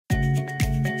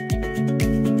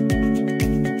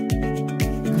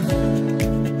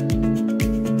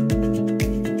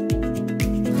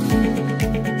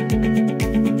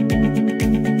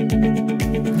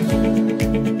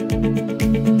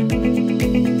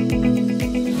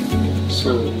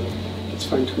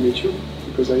to meet you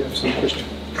because I have some questions.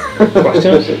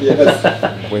 Questions?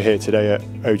 Yes. We're here today at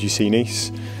OGC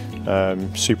Nice.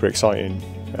 Super exciting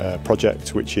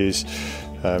project which is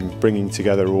bringing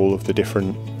together all of the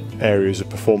different areas of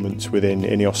performance within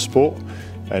INEOS sport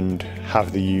and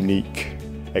have the unique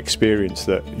experience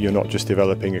that you're not just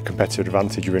developing a competitive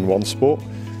advantage in one sport,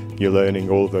 you're learning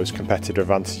all of those competitive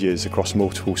advantages across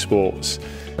multiple sports.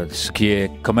 Ce qui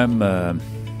est quand même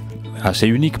assez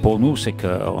unique pour nous, c'est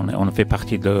qu'on fait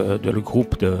partie de le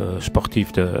groupe de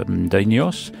sportifs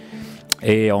d'INEOS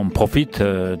et on profite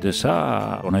de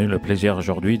ça. On a eu le plaisir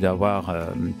aujourd'hui d'avoir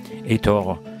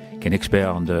Autres, qui est un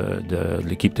expert de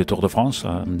l'équipe de Tour de France,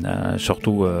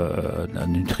 surtout en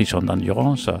nutrition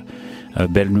d'endurance.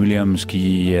 Ben Williams,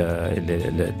 qui est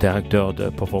le directeur de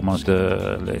performance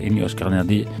de INEOS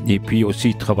Carnegie, et puis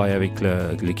aussi travaille avec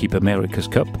l'équipe America's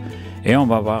Cup. Et on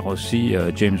va voir aussi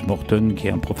James Morton, qui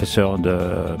est un professeur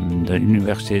de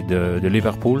l'université de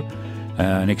Liverpool,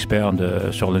 un expert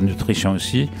sur la nutrition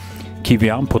aussi, qui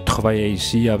vient pour travailler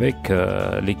ici avec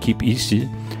l'équipe ici,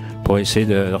 pour essayer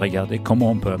de regarder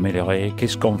comment on peut améliorer,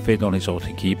 qu'est-ce qu'on fait dans les autres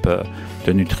équipes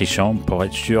de nutrition, pour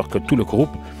être sûr que tout le groupe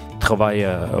travaille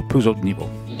au plus haut niveau.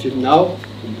 Until now,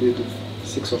 we did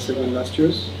 6 or 7 last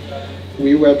years,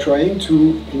 we were trying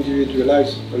to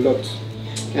individualize a lot.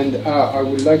 And I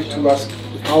would like to ask,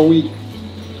 are we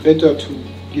better to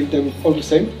give them all the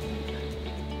same?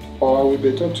 Or are we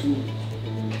better to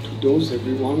dose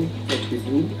everyone what we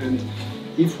do? And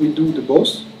if we do the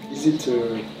both, is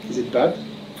it bad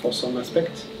for some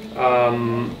aspects?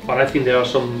 But I think there are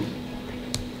some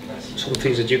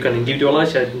things that you can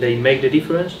individualize and they make the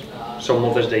difference, some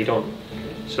others they don't.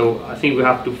 So I think we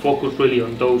have to focus really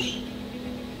on those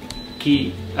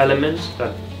key elements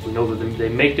that we know that they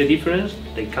make the difference,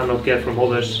 they cannot get from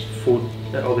other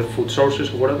food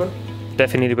sources or whatever.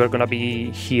 Definitely we're going to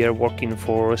be here working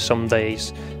for some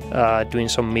days, doing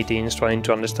some meetings, trying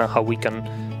to understand how we can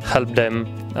help them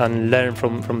and learn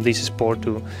from this sport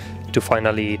to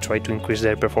finally try to increase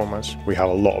their performance. We have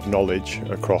a lot of knowledge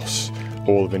across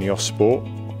all of INEOS sport,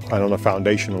 and on a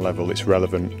foundational level it's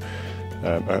relevant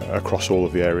across all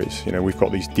of the areas. You know, we've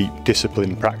got these deep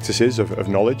discipline practices of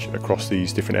knowledge across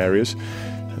these different areas.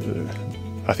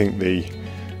 I think the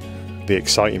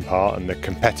exciting part and the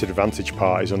competitive advantage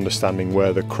part is understanding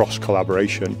where the cross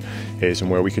collaboration is and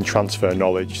where we can transfer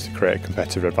knowledge to create a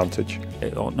competitive advantage.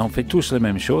 On fait tous les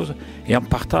mêmes choses et on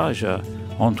partage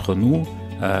entre nous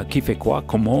qui fait quoi,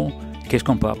 comment, qu'est-ce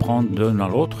qu'on peut apprendre l'un à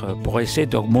l'autre pour essayer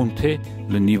d'augmenter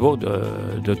le niveau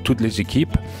de toutes les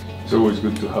équipes. It's always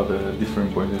good to have a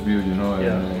different point of view, you know,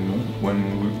 yeah. And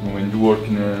when you work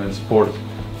in a sport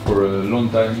for a long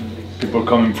time, people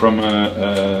coming from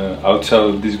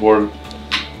outside this world,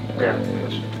 yeah.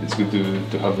 It's good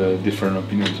to have different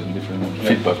opinions and different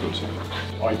feedback also.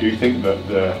 I do think that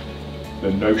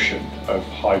the notion of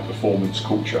high performance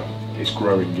culture is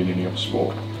growing in INEOS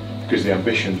sport, because the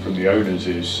ambition from the owners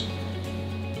is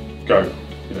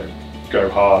go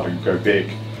hard and go big,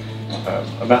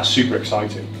 and that's super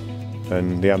exciting.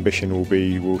 And the ambition will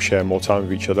be we'll share more time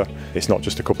with each other. It's not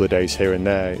just a couple of days here and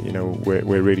there. You know,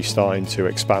 we're really starting to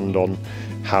expand on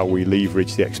how we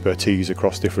leverage the expertise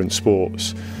across different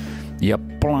sports. Il y a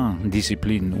plein de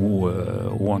disciplines où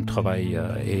on travaille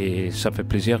et ça fait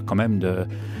plaisir quand même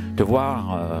de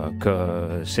voir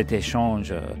que cet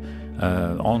échange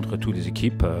entre toutes les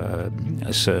équipes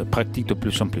se pratique de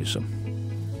plus en plus.